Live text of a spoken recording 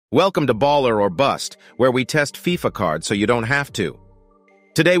Welcome to Baller or Bust, where we test FIFA cards so you don't have to.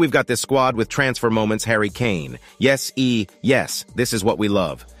 Today we've got this squad with transfer moments Harry Kane. Yes, this is what we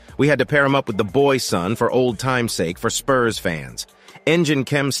love. We had to pair him up with the boy son for old time's sake for Spurs fans. Engine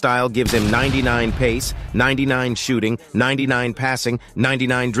Chem style gives him 99 pace, 99 shooting, 99 passing,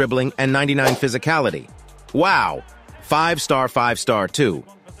 99 dribbling, and 99 physicality. Wow! 5-star too.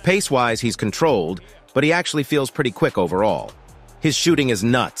 Pace-wise, he's controlled, but he actually feels pretty quick overall. His shooting is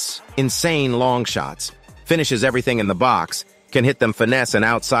nuts, insane long shots, finishes everything in the box, can hit them finesse and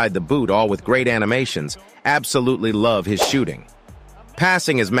outside the boot, all with great animations. Absolutely love his shooting.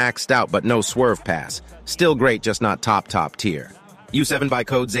 Passing is maxed out, but no swerve pass. Still great, just not top tier. U7 by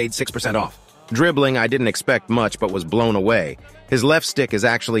code ZAID 6% off. Dribbling, I didn't expect much, but was blown away. His left stick is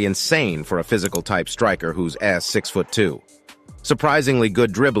actually insane for a physical type striker who's 6'2". Surprisingly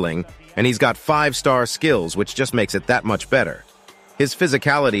good dribbling, and he's got 5-star skills, which just makes it that much better. His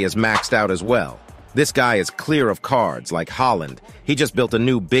physicality is maxed out as well. This guy is clear of cards like Haaland. He just built a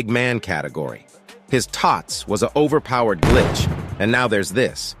new big man category. His tots was an overpowered glitch, and now there's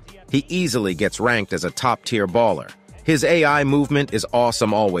this. He easily gets ranked as a top-tier baller. His AI movement is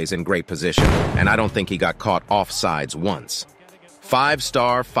awesome, always in great position, and I don't think he got caught offsides once.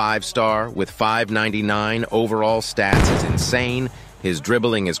 5-star with 599 overall stats is insane. His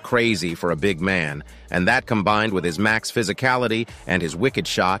dribbling is crazy for a big man, and that combined with his max physicality and his wicked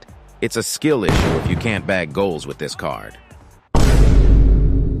shot, it's a skill issue if you can't bag goals with this card.